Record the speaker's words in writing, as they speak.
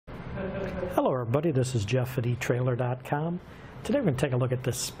Hello everybody, this is Jeff at etrailer.com. Today we're going to take a look at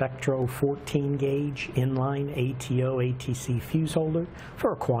this Spectro 14 gauge In-Line ATO-ATC Fuse Holder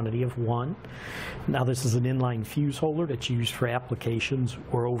for a quantity of 1. Now this is an in-line fuse holder that's used for applications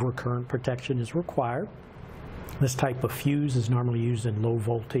where overcurrent protection is required. This type of fuse is normally used in low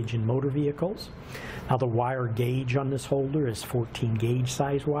voltage and motor vehicles. Now the wire gauge on this holder is 14 gauge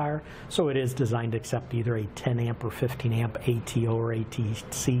size wire, so it is designed to accept either a 10 amp or 15 amp ATO or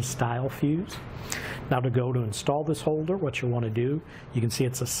ATC style fuse. Now to install this holder, what you want to do, you can see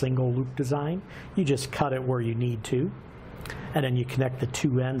it's a single loop design. You just cut it where you need to, and then you connect the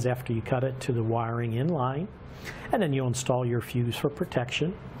two ends after you cut it to the wiring in line, and then you'll install your fuse for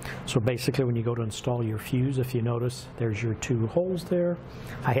protection. So basically when you go to install your fuse, if you notice there's your two holes there.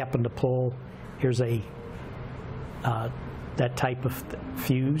 I happen to pull, here's a that type of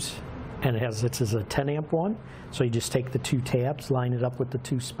fuse, and this is a 10 amp one. So you just take the two tabs, line it up with the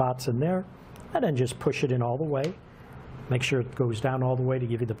two spots in there, and then just push it in all the way. Make sure it goes down all the way to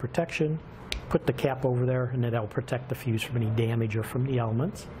give you the protection. Put the cap over there, and that'll protect the fuse from any damage or from the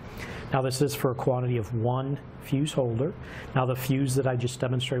elements. Now this is for a quantity of 1 fuse holder. Now the fuse that I just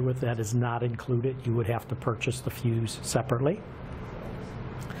demonstrated with, that is not included. You would have to purchase the fuse separately.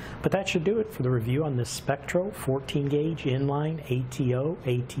 But that should do it for the review on this Spectro 14 gauge In-Line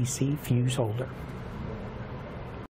ATO-ATC Fuse Holder.